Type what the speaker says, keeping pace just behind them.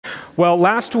Well,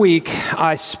 last week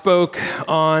I spoke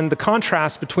on the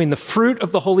contrast between the fruit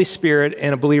of the Holy Spirit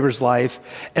in a believer's life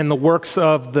and the works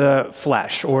of the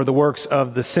flesh, or the works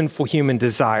of the sinful human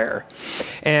desire.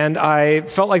 And I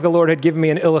felt like the Lord had given me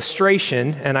an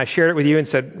illustration, and I shared it with you and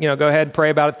said, go ahead,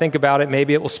 pray about it, think about it,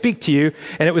 maybe it will speak to you.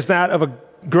 And it was that of a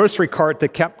grocery cart that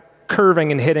kept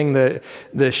curving and hitting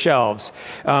the shelves.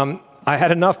 I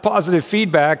had enough positive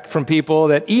feedback from people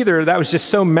that either that was just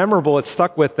so memorable it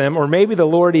stuck with them, or maybe the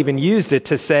Lord even used it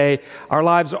to say our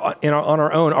lives on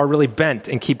our own are really bent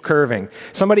and keep curving.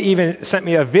 Somebody even sent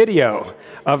me a video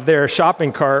of their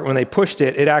shopping cart. When they pushed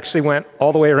it, it actually went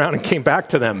all the way around and came back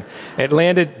to them. It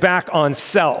landed back on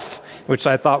self, which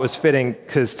I thought was fitting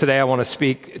because today I want to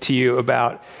speak to you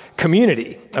about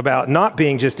community, about not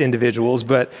being just individuals,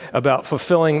 but about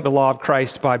fulfilling the law of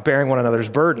Christ by bearing one another's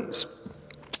burdens.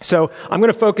 So I'm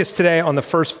going to focus today on the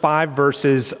first 5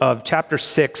 verses of chapter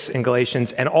 6 in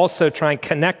Galatians, and also try and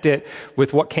connect it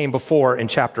with what came before in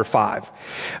chapter 5.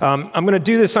 I'm going to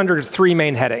do this under 3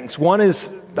 main headings. One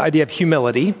is the idea of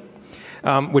humility,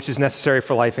 which is necessary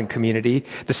for life and community.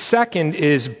 The second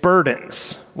is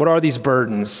burdens. What are these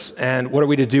burdens, and what are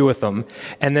we to do with them?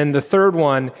 And then the third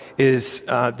one is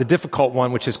the difficult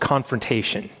one, which is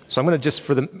confrontation. So I'm going to just,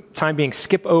 for the time being,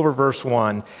 skip over verse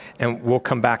 1, and we'll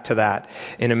come back to that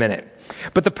in a minute.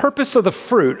 But the purpose of the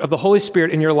fruit of the Holy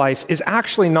Spirit in your life is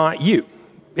actually not you.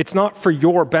 It's not for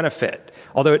your benefit,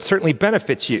 although it certainly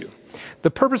benefits you.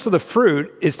 The purpose of the fruit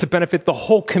is to benefit the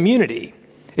whole community.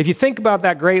 If you think about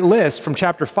that great list from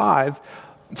chapter 5,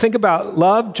 think about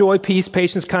love, joy, peace,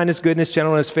 patience, kindness, goodness,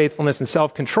 gentleness, faithfulness, and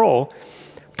self-control.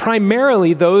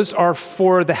 Primarily, those are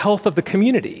for the health of the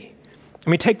community. I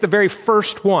mean, take the very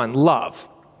first one, love.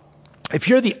 If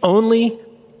you're the only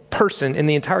person in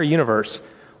the entire universe,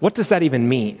 what does that even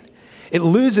mean? It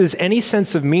loses any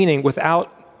sense of meaning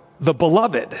without the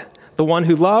beloved, the one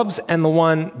who loves and the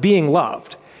one being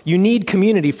loved. You need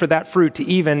community for that fruit to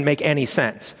even make any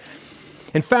sense.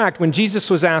 In fact, when Jesus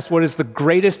was asked what is the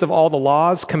greatest of all the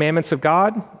laws, commandments of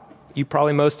God,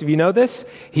 most of you know this,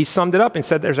 he summed it up and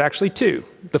said there's actually 2.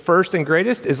 The first and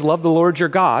greatest is love the Lord your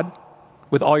God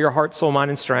with all your heart, soul, mind,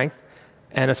 and strength.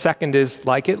 And a second is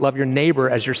like it, love your neighbor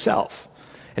as yourself.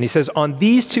 And he says on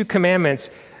these 2 commandments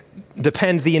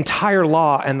depend the entire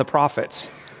law and the prophets.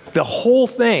 The whole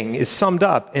thing is summed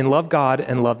up in love God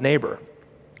and love neighbor.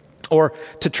 Or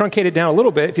to truncate it down a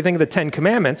little bit, if you think of the 10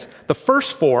 commandments, the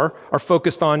first 4 are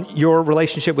focused on your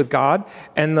relationship with God,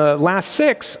 and the last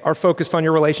 6 are focused on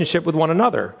your relationship with one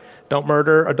another. Don't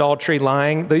murder, adultery,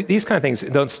 lying, these kind of things.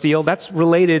 Don't steal. That's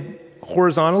related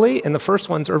horizontally, and the first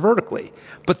ones are vertically.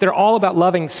 But they're all about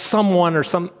loving someone or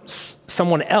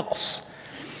someone else.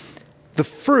 The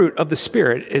fruit of the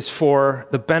Spirit is for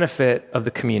the benefit of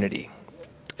the community.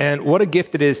 And what a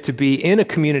gift it is to be in a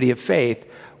community of faith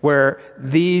where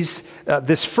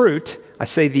this fruit, I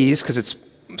say these because it's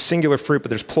singular fruit, but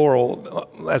there's plural,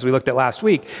 as we looked at last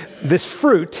week. This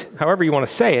fruit, however you want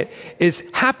to say it, is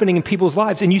happening in people's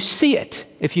lives, and you see it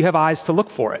if you have eyes to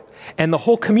look for it. And the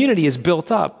whole community is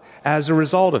built up as a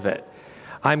result of it.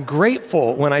 I'm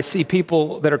grateful when I see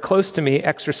people that are close to me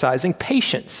exercising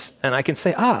patience, and I can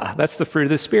say, that's the fruit of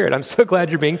the Spirit. I'm so glad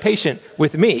you're being patient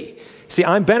with me. See,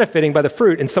 I'm benefiting by the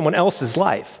fruit in someone else's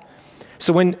life.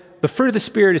 So when the fruit of the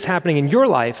Spirit is happening in your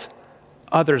life,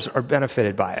 others are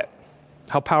benefited by it.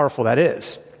 How powerful that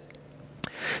is.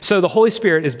 So the Holy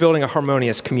Spirit is building a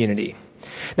harmonious community.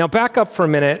 Now back up for a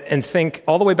minute and think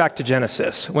all the way back to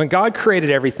Genesis. When God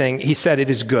created everything, he said it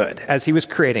is good. As he was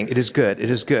creating, it is good, it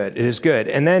is good, it is good.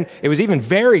 And then it was even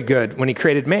very good when he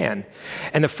created man.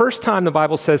 And the first time the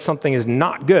Bible says something is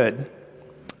not good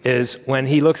is when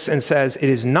he looks and says it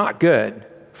is not good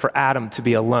for Adam to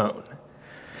be alone.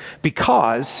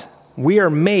 Because we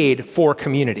are made for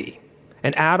community.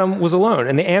 And Adam was alone,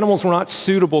 and the animals were not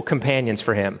suitable companions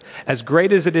for him. As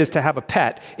great as it is to have a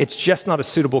pet, it's just not a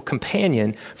suitable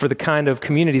companion for the kind of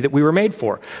community that we were made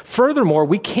for. Furthermore,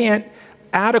 we can't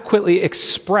adequately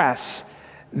express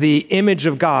the image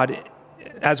of God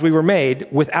as we were made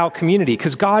without community,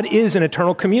 because God is an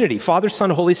eternal community. Father, Son,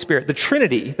 Holy Spirit, the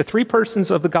Trinity, the 3 persons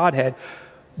of the Godhead,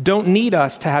 don't need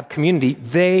us to have community.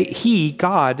 He,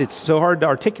 God, it's so hard to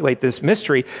articulate this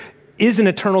mystery, is an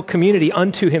eternal community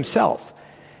unto himself.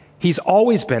 He's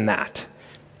always been that.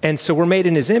 And so we're made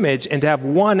in his image, and to have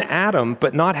one Adam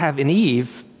but not have an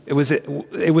Eve, it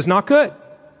was not good.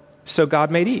 So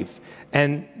God made Eve,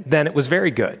 and then it was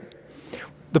very good.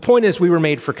 The point is we were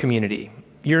made for community.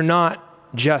 You're not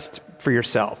just for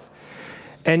yourself.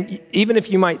 And even if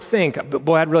you might think,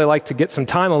 boy, I'd really like to get some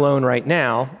time alone right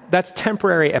now, that's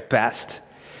temporary at best.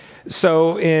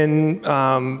 So in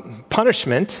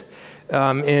punishment,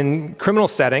 in criminal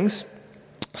settings,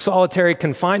 solitary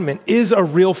confinement is a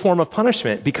real form of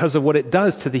punishment because of what it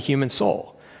does to the human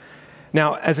soul.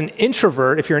 Now, as an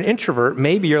introvert, if you're an introvert,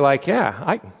 maybe you're like,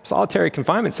 solitary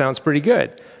confinement sounds pretty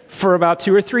good for about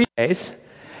 2 or 3 days,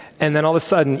 and then all of a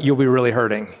sudden you'll be really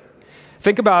hurting.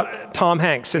 Think about Tom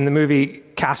Hanks in the movie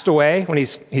Castaway when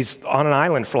he's on an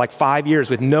island for like 5 years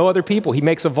with no other people. He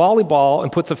makes a volleyball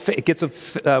and gets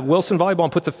a Wilson volleyball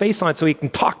and puts a face on it so he can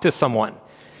talk to someone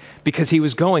because he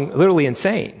was going literally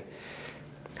insane.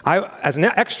 As an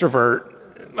extrovert,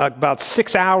 about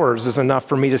 6 hours is enough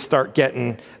for me to start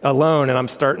getting alone, and I'm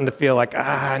starting to feel like,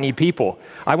 I need people.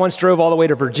 I once drove all the way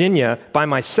to Virginia by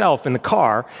myself in the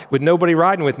car with nobody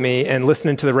riding with me and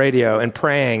listening to the radio and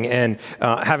praying and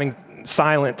having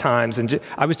silent times. And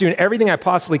I was doing everything I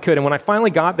possibly could. And when I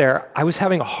finally got there, I was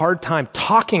having a hard time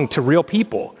talking to real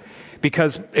people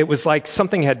because it was like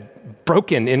something had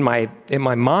broken in my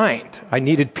mind. I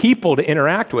needed people to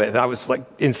interact with. I was like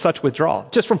in such withdrawal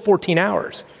just from 14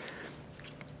 hours.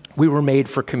 We were made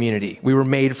for community. We were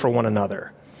made for one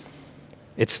another.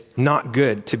 It's not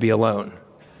good to be alone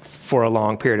for a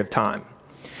long period of time.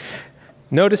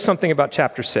 Notice something about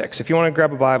chapter 6. If you want to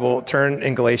grab a Bible, turn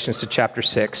in Galatians to chapter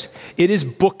 6. It is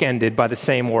bookended by the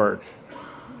same word,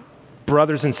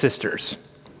 brothers and sisters.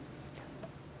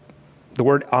 The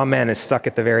word amen is stuck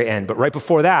at the very end, but right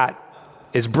before that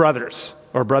is brothers,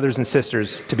 or brothers and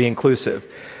sisters, to be inclusive.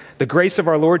 The grace of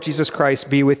our Lord Jesus Christ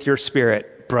be with your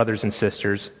spirit, brothers and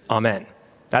sisters. Amen.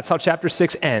 That's how chapter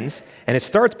 6 ends. And it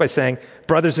starts by saying,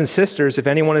 brothers and sisters, if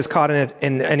anyone is caught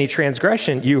in any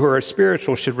transgression, you who are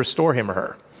spiritual should restore him or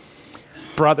her.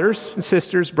 Brothers and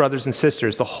sisters, brothers and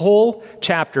sisters. The whole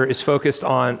chapter is focused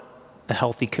on a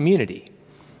healthy community,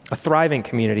 a thriving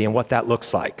community, and what that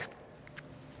looks like.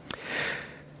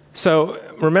 So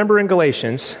remember in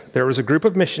Galatians, there was a group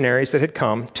of missionaries that had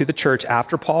come to the church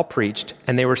after Paul preached,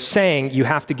 and they were saying you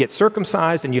have to get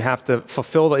circumcised and you have to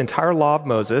fulfill the entire law of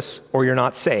Moses or you're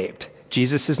not saved.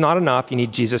 Jesus is not enough. You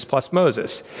need Jesus plus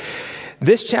Moses.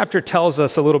 This chapter tells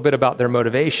us a little bit about their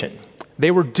motivation.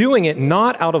 They were doing it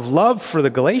not out of love for the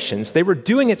Galatians. They were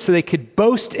doing it so they could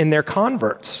boast in their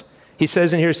converts. He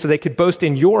says in here, so they could boast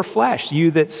in your flesh,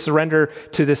 you that surrender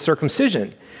to this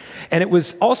circumcision. And it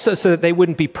was also so that they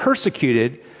wouldn't be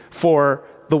persecuted for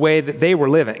the way that they were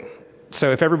living.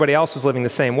 So if everybody else was living the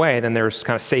same way, then there's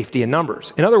kind of safety in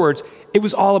numbers. In other words, it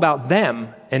was all about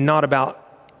them and not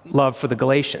about love for the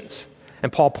Galatians.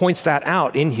 And Paul points that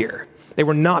out in here. They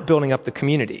were not building up the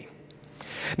community.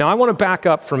 Now, I want to back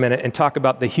up for a minute and talk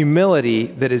about the humility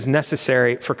that is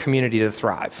necessary for community to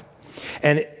thrive.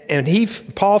 And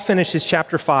Paul finishes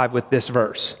chapter 5 with this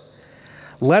verse.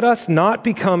 Let us not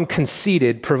become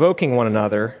conceited, provoking one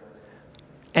another,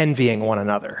 envying one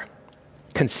another.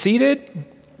 Conceited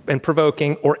and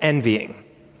provoking or envying.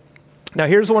 Now,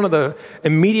 here's one of the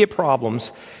immediate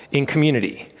problems in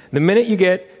community. The minute you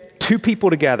get two people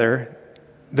together,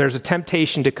 there's a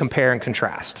temptation to compare and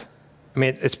contrast. I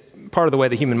mean, it's part of the way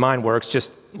the human mind works,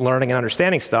 just learning and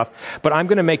understanding stuff. But I'm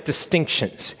going to make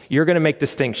distinctions. You're going to make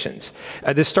distinctions.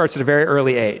 This starts at a very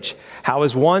early age. How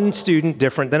is one student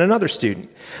different than another student?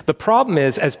 The problem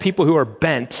is, as people who are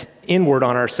bent inward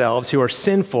on ourselves, who are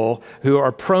sinful, who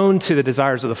are prone to the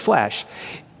desires of the flesh,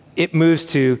 it moves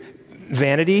to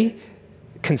vanity,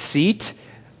 conceit,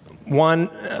 one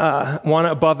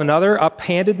above another,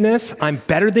 uphandedness. I'm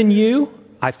better than you.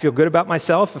 I feel good about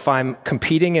myself if I'm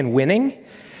competing and winning.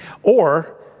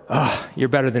 Or, you're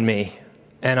better than me,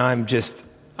 and I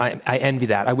envy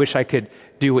that. I wish I could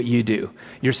do what you do.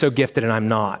 You're so gifted and I'm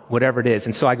not, whatever it is.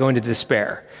 And so I go into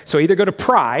despair. So I either go to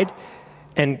pride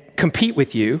and compete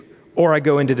with you, or I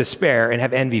go into despair and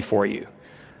have envy for you.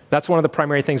 That's one of the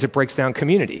primary things that breaks down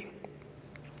community.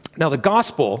 Now, the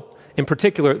gospel, in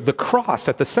particular, the cross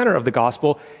at the center of the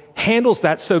gospel, handles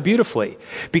that so beautifully,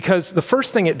 because the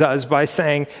first thing it does by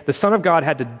saying the Son of God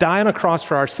had to die on a cross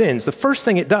for our sins, the first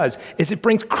thing it does is it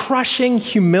brings crushing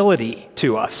humility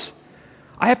to us.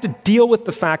 I have to deal with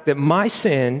the fact that my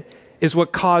sin is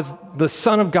what caused the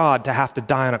Son of God to have to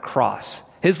die on a cross.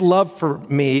 His love for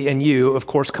me and you, of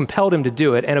course, compelled him to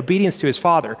do it, and obedience to his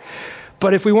Father.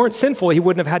 But if we weren't sinful, he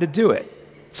wouldn't have had to do it.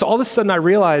 So all of a sudden I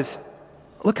realize,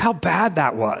 look how bad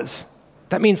that was.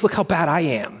 That means look how bad I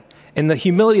am. And the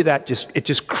humility of that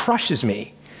just crushes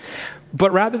me.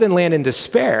 But rather than land in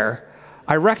despair,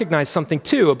 I recognize something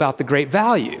too about the great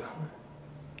value.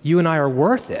 You and I are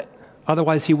worth it.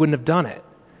 Otherwise, he wouldn't have done it.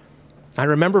 I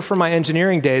remember from my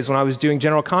engineering days when I was doing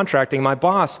general contracting, my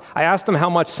boss, I asked him how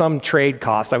much some trade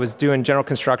cost. I was doing general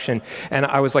construction, and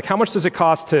I was like, how much does it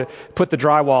cost to put the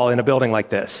drywall in a building like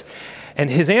this? And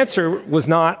his answer was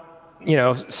not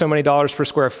so many dollars per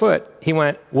square foot. He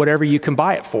went, whatever you can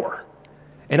buy it for.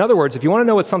 In other words, if you want to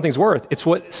know what something's worth, it's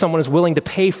what someone is willing to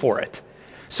pay for it.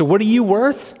 So what are you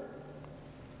worth?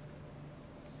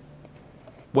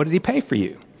 What did he pay for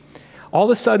you? All of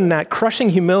a sudden, that crushing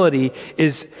humility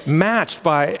is matched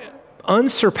by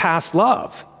unsurpassed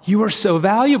love. You are so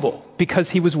valuable because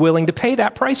he was willing to pay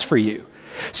that price for you.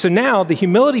 So now the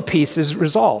humility piece is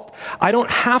resolved. I don't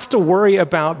have to worry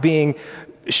about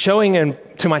showing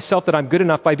to myself that I'm good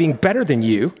enough by being better than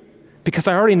you, because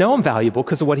I already know I'm valuable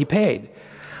because of what he paid.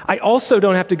 I also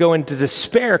don't have to go into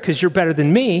despair because you're better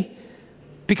than me,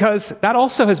 because that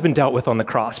also has been dealt with on the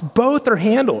cross. Both are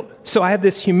handled. So I have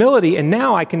this humility, and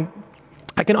now I can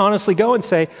honestly go and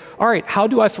say, all right, how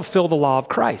do I fulfill the law of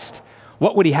Christ?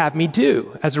 What would he have me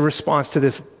do as a response to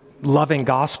this loving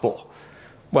gospel?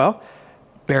 Well,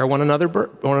 bear one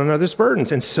another's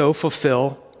burdens and so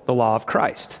fulfill the law of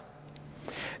Christ.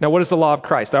 Now, what is the law of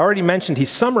Christ? I already mentioned he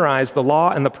summarized the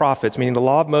law and the prophets, meaning the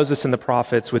law of Moses and the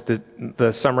prophets, with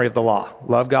the summary of the law.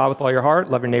 Love God with all your heart,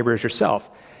 love your neighbor as yourself.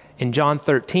 In John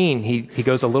 13, he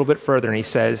goes a little bit further, and he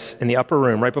says, in the upper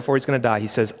room, right before he's going to die, he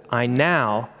says, I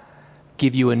now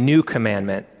give you a new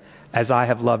commandment, as I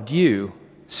have loved you,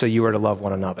 so you are to love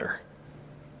one another.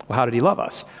 Well, how did he love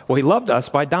us? Well, he loved us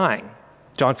by dying.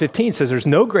 John 15 says there's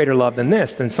no greater love than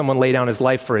this, than someone lay down his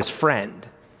life for his friend.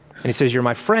 And he says, you're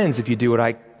my friends if you do what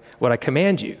I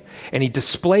command you. And he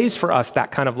displays for us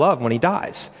that kind of love when he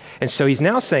dies. And so he's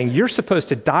now saying you're supposed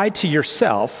to die to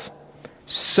yourself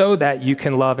so that you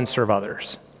can love and serve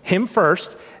others. Him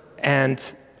first and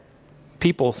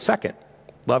people second.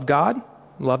 Love God,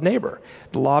 love neighbor.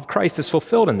 The law of Christ is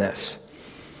fulfilled in this.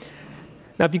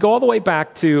 Now, if you go all the way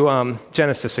back to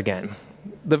Genesis again,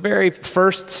 the very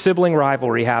first sibling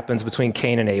rivalry happens between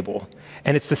Cain and Abel.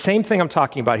 And it's the same thing I'm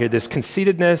talking about here, this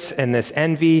conceitedness and this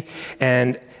envy.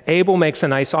 And Abel makes a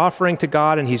nice offering to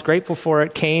God, and he's grateful for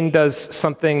it. Cain does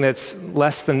something that's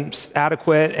less than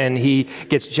adequate, and he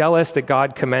gets jealous that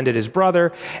God commended his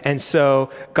brother. And so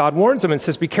God warns him and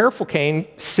says, be careful, Cain.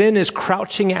 Sin is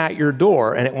crouching at your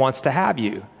door, and it wants to have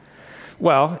you.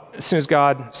 Well, as soon as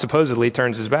God supposedly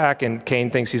turns his back and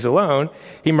Cain thinks he's alone,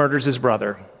 he murders his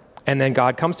brother. And then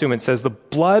God comes to him and says, the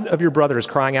blood of your brother is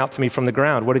crying out to me from the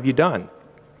ground. What have you done?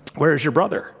 Where is your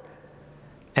brother?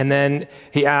 And then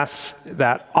he asks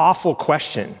that awful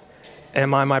question,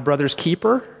 am I my brother's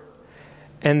keeper?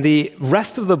 And the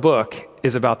rest of the book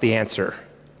is about the answer.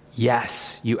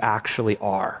 Yes, you actually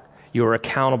are. You are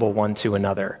accountable one to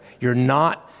another. You're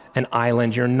not an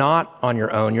island. You're not on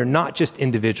your own. You're not just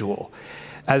individual.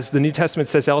 As the New Testament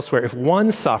says elsewhere, if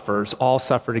one suffers, all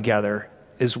suffer together.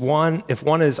 If one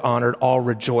is honored, all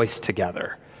rejoice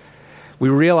together. We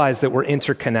realize that we're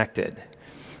interconnected.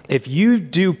 If you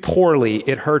do poorly,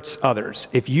 it hurts others.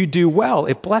 If you do well,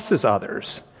 it blesses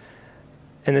others.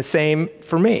 And the same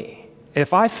for me.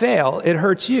 If I fail, it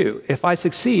hurts you. If I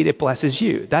succeed, it blesses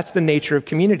you. That's the nature of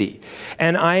community.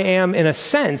 And I am, in a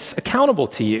sense, accountable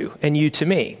to you and you to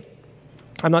me.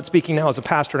 I'm not speaking now as a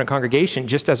pastor in a congregation,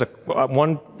 just as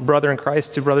one brother in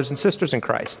Christ, two brothers and sisters in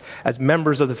Christ, as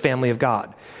members of the family of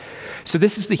God. So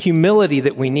this is the humility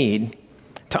that we need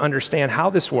to understand how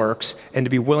this works and to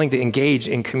be willing to engage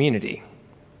in community.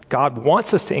 God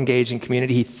wants us to engage in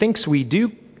community. He thinks we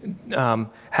do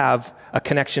have a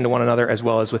connection to one another as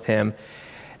well as with him.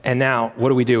 And now, what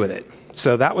do we do with it?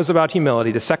 So that was about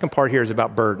humility. The second part here is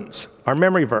about burdens. Our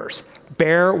memory verse,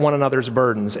 bear one another's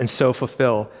burdens and so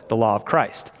fulfill the law of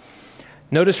Christ.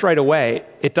 Notice right away,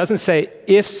 it doesn't say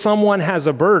if someone has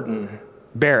a burden,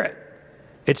 bear it.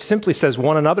 It simply says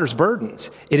one another's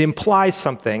burdens. It implies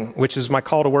something, which is my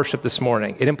call to worship this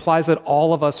morning. It implies that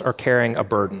all of us are carrying a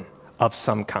burden of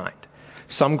some kind,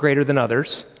 some greater than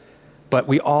others, but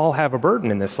we all have a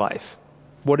burden in this life.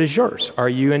 What is yours? Are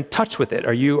you in touch with it?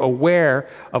 Are you aware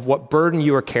of what burden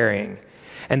you are carrying?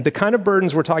 And the kind of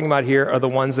burdens we're talking about here are the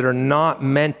ones that are not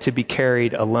meant to be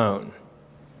carried alone.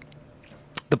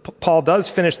 Paul does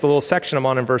finish the little section I'm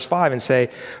on in verse 5 and say,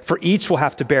 for each will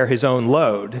have to bear his own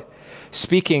load.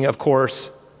 Speaking, of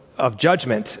course, of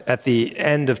judgment at the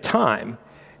end of time,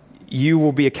 you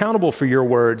will be accountable for your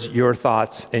words, your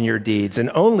thoughts, and your deeds, and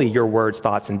only your words,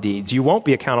 thoughts, and deeds. You won't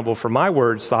be accountable for my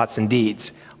words, thoughts, and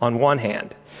deeds on one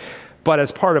hand. But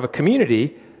as part of a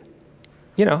community,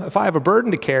 if I have a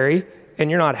burden to carry and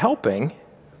you're not helping,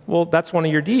 well, that's one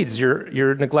of your deeds.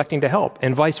 You're neglecting to help,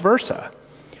 and vice versa.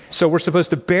 So we're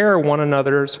supposed to bear one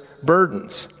another's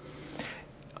burdens.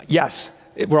 Yes,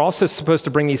 we're also supposed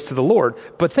to bring these to the Lord.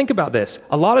 But think about this.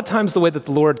 A lot of times the way that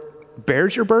the Lord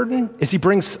bears your burden is he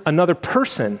brings another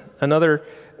person, another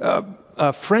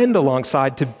friend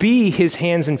alongside to be his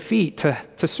hands and feet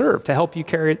to serve, to help you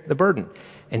carry the burden.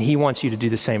 and he wants you to do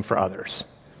the same for others.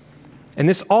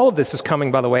 And all of this is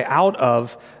coming, by the way, out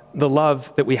of the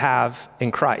love that we have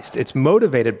in Christ. It's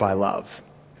motivated by love.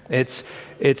 It's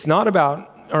not about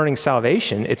earning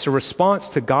salvation. It's a response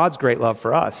to God's great love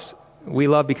for us. We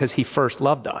love because he first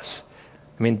loved us.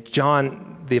 I mean,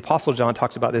 the Apostle John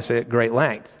talks about this at great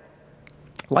length.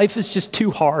 Life is just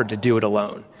too hard to do it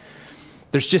alone.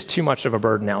 There's just too much of a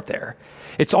burden out there.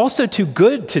 It's also too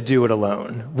good to do it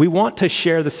alone. We want to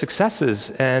share the successes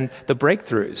and the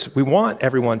breakthroughs. We want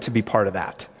everyone to be part of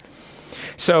that.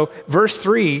 So verse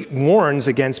 3 warns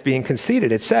against being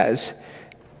conceited. It says,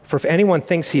 "For if anyone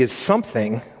thinks he is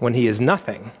something when he is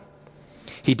nothing,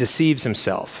 he deceives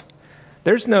himself.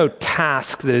 There's no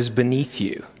task that is beneath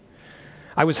you."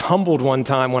 I was humbled one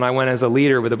time when I went as a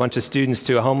leader with a bunch of students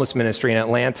to a homeless ministry in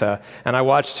Atlanta, and I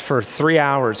watched for 3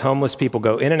 hours homeless people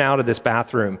go in and out of this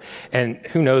bathroom, and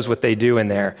who knows what they do in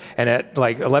there. And at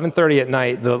like 11:30 at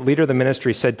night, the leader of the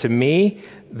ministry said to me,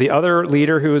 the other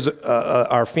leader who was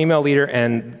our female leader,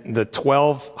 and the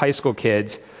 12 high school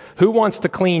kids, "Who wants to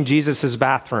clean Jesus'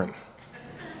 bathroom?"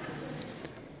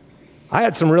 I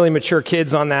had some really mature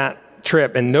kids on that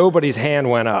trip, and nobody's hand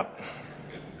went up.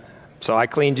 So I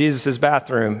cleaned Jesus'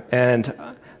 bathroom, and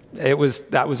that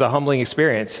was a humbling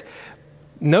experience.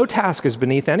 No task is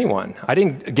beneath anyone. I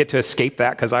didn't get to escape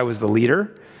that because I was the leader.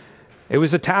 It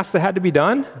was a task that had to be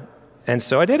done, and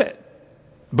so I did it.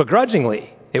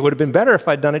 Begrudgingly. It would have been better if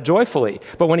I'd done it joyfully.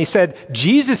 But when he said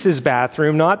Jesus'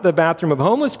 bathroom, not the bathroom of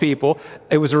homeless people,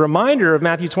 it was a reminder of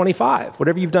Matthew 25.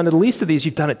 Whatever you've done to the least of these,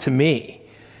 you've done it to me.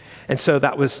 And so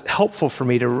that was helpful for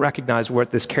me to recognize what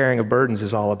this carrying of burdens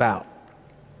is all about.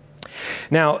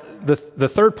 Now, the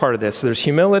third part of this, there's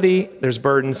humility, there's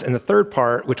burdens, and the third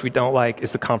part, which we don't like,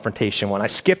 is the confrontation one. I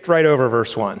skipped right over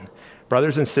verse 1.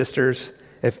 "Brothers and sisters,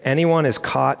 if anyone is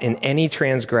caught in any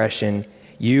transgression,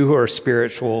 you who are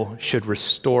spiritual should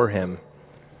restore him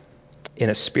in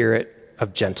a spirit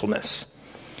of gentleness."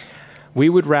 We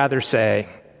would rather say,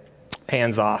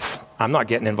 hands off. I'm not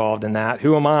getting involved in that.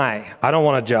 Who am I? I don't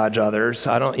want to judge others.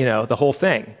 The whole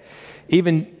thing.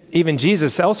 Even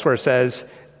Jesus elsewhere says,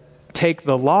 take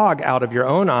the log out of your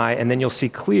own eye, and then you'll see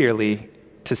clearly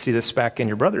to see the speck in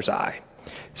your brother's eye.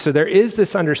 So there is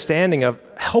this understanding of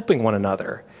helping one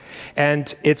another.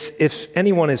 And it's if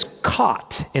anyone is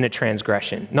caught in a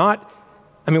transgression,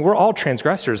 we're all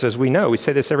transgressors, as we know. We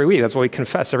say this every week. That's why we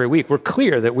confess every week. We're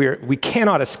clear that we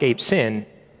cannot escape sin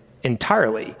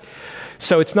entirely.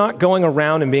 So it's not going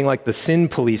around and being like the sin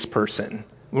police person.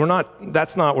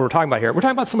 That's not what we're talking about here. We're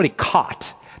talking about somebody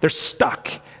caught. They're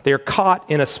stuck. They're caught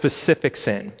in a specific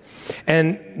sin.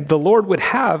 And the Lord would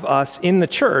have us in the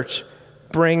church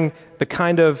bring the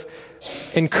kind of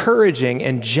encouraging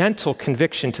and gentle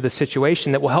conviction to the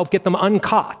situation that will help get them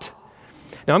uncaught.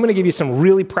 Now, I'm going to give you some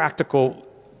really practical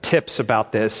tips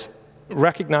about this,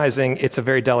 recognizing it's a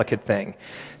very delicate thing.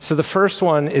 So the first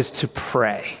one is to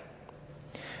pray.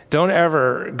 Don't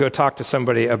ever go talk to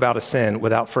somebody about a sin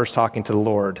without first talking to the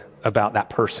Lord about that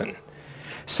person,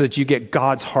 so that you get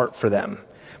God's heart for them.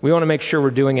 We want to make sure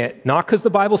we're doing it not because the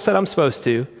Bible said I'm supposed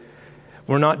to.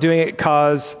 We're not doing it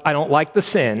because I don't like the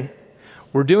sin.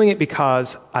 We're doing it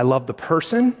because I love the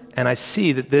person, and I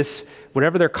see that this,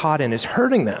 whatever they're caught in, is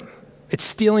hurting them. It's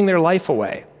stealing their life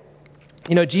away.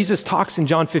 Jesus talks in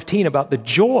John 15 about the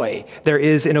joy there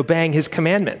is in obeying his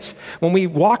commandments. When we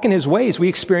walk in his ways, we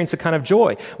experience a kind of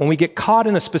joy. When we get caught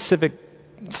in a specific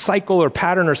cycle or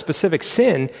pattern or specific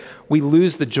sin, we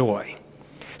lose the joy.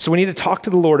 So we need to talk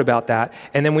to the Lord about that,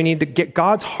 and then we need to get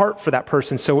God's heart for that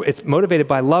person, so it's motivated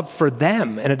by love for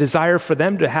them and a desire for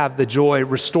them to have the joy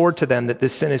restored to them that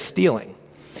this sin is stealing.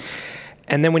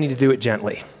 And then we need to do it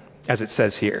gently, as it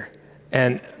says here.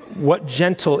 And what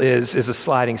gentle is a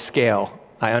sliding scale,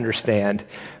 I understand,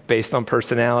 based on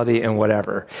personality and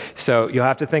whatever. So you'll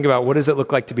have to think about, what does it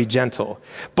look like to be gentle?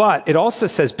 But it also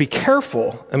says, be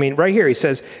careful. Right here he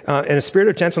says, in a spirit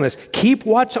of gentleness, keep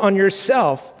watch on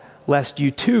yourself, lest you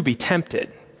too be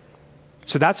tempted.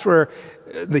 So that's where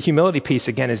the humility piece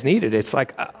again is needed. It's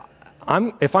like,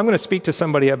 if I'm going to speak to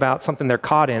somebody about something they're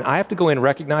caught in, I have to go in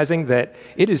recognizing that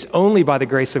it is only by the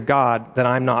grace of God that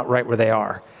I'm not right where they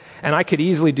are. And I could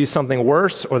easily do something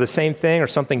worse or the same thing or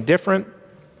something different.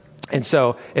 And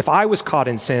so if I was caught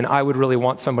in sin, I would really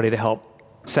want somebody to help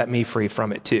set me free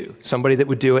from it too. Somebody that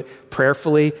would do it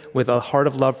prayerfully with a heart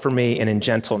of love for me and in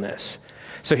gentleness.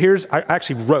 So I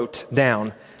actually wrote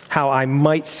down how I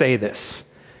might say this.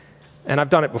 And I've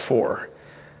done it before.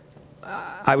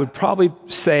 I would probably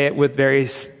say it with very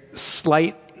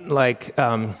slight,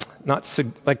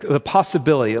 the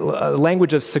possibility, a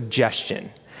language of suggestion.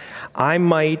 I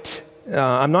might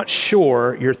I'm not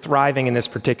sure you're thriving in this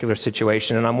particular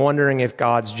situation, and I'm wondering if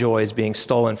God's joy is being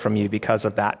stolen from you because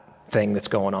of that thing that's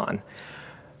going on.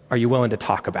 Are you willing to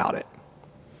talk about it?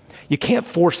 You can't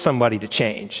force somebody to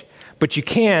change, but you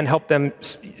can help them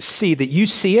see that you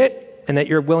see it and that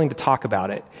you're willing to talk about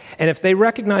it. And if they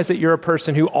recognize that you're a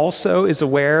person who also is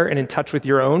aware and in touch with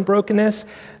your own brokenness,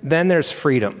 then there's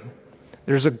freedom.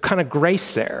 There's a kind of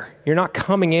grace there. You're not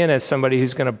coming in as somebody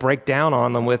who's going to break down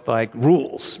on them with like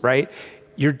rules, right?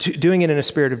 You're doing it in a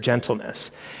spirit of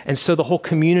gentleness. And so the whole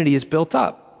community is built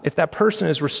up. If that person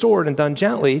is restored and done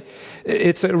gently,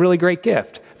 it's a really great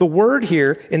gift. The word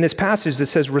here in this passage that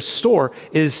says restore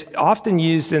is often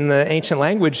used in the ancient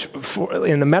language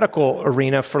in the medical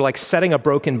arena for like setting a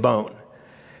broken bone.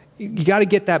 You got to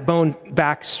get that bone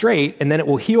back straight and then it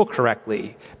will heal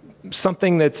correctly.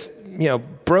 Something that's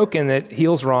broken that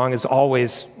heals wrong is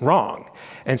always wrong.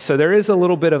 And so there is a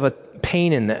little bit of a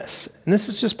pain in this. And this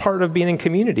is just part of being in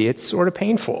community. It's sort of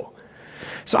painful.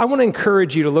 So I want to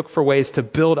encourage you to look for ways to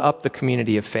build up the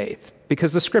community of faith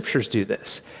because the scriptures do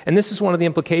this. And this is one of the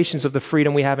implications of the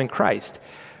freedom we have in Christ.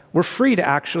 We're free to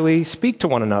actually speak to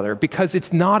one another because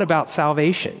it's not about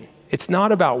salvation. It's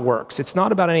not about works. It's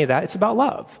not about any of that. It's about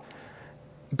love.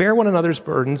 Bear one another's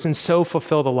burdens and so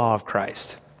fulfill the law of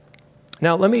Christ.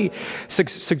 Now, let me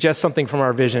suggest something from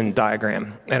our vision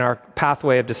diagram and our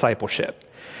pathway of discipleship.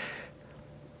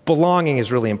 Belonging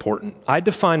is really important. I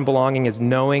define belonging as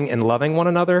knowing and loving one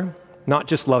another, not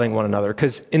just loving one another,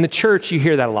 because in the church, you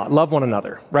hear that a lot. Love one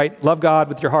another, right? Love God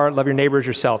with your heart, love your neighbor as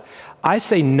yourself. I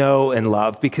say know and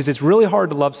love because it's really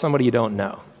hard to love somebody you don't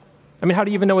know. I mean, how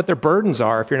do you even know what their burdens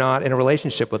are if you're not in a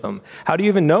relationship with them? How do you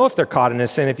even know if they're caught in a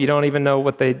sin if you don't even know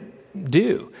what they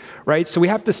do, right? So we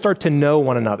have to start to know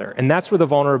one another. And that's where the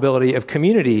vulnerability of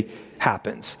community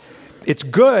happens. It's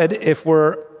good if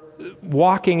we're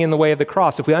walking in the way of the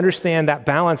cross, if we understand that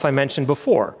balance I mentioned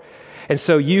before. And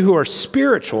so you who are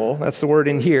spiritual, that's the word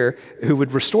in here, who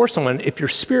would restore someone, if you're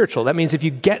spiritual, that means if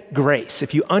you get grace,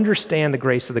 if you understand the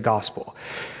grace of the gospel.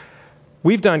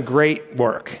 We've done great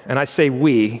work, and I say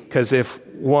we, because if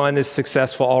one is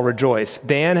successful, all rejoice.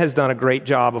 Dan has done a great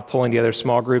job of pulling together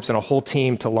small groups and a whole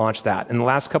team to launch that. In the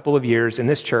last couple of years in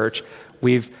this church,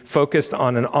 we've focused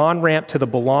on an on-ramp to the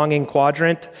belonging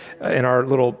quadrant in our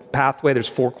little pathway. There's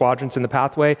 4 quadrants in the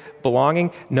pathway.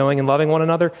 Belonging, knowing and loving one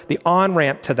another. The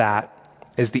on-ramp to that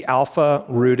is the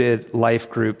Alpha-rooted life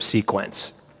group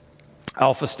sequence.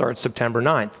 Alpha starts September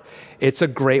 9th. It's a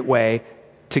great way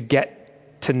to get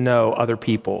to know other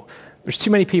people. There's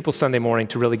too many people Sunday morning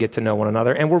to really get to know one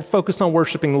another, and we're focused on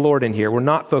worshiping the Lord in here. We're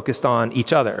not focused on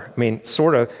each other. I mean,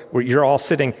 sort of, you're all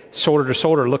sitting shoulder to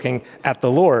shoulder looking at the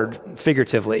Lord,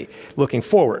 figuratively, looking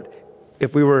forward.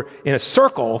 If we were in a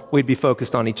circle, we'd be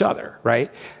focused on each other, right?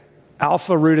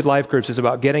 Alpha-rooted life groups is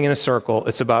about getting in a circle.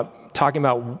 It's about talking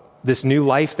about this new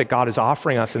life that God is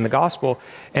offering us in the gospel,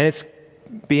 and it's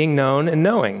being known and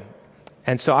knowing.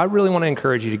 And so I really want to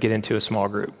encourage you to get into a small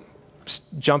group.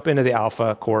 Jump into the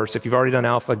Alpha course. If you've already done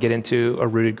Alpha, get into a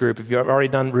rooted group. If you've already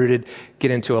done rooted, get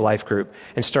into a life group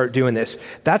and start doing this.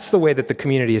 That's the way that the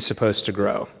community is supposed to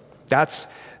grow. That's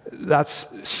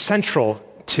central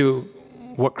to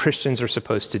what Christians are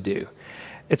supposed to do.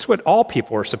 It's what all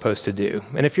people are supposed to do.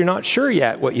 And if you're not sure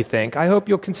yet what you think, I hope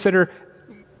you'll consider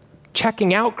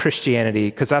checking out Christianity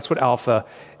because that's what Alpha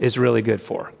is really good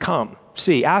for. Come.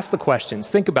 See, ask the questions.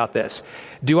 Think about this.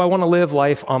 Do I want to live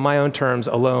life on my own terms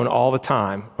alone all the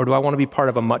time? Or do I want to be part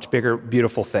of a much bigger,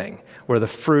 beautiful thing where the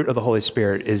fruit of the Holy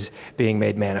Spirit is being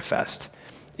made manifest?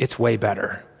 It's way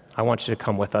better. I want you to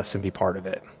come with us and be part of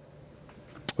it.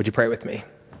 Would you pray with me?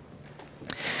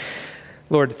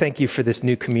 Lord, thank you for this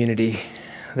new community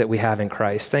that we have in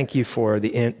Christ. Thank you for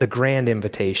the grand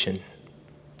invitation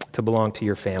to belong to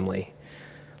your family.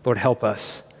 Lord, help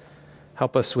us.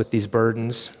 Help us with these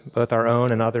burdens, both our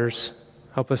own and others.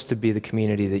 Help us to be the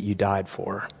community that you died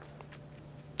for.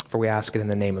 For we ask it in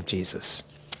the name of Jesus.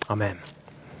 Amen.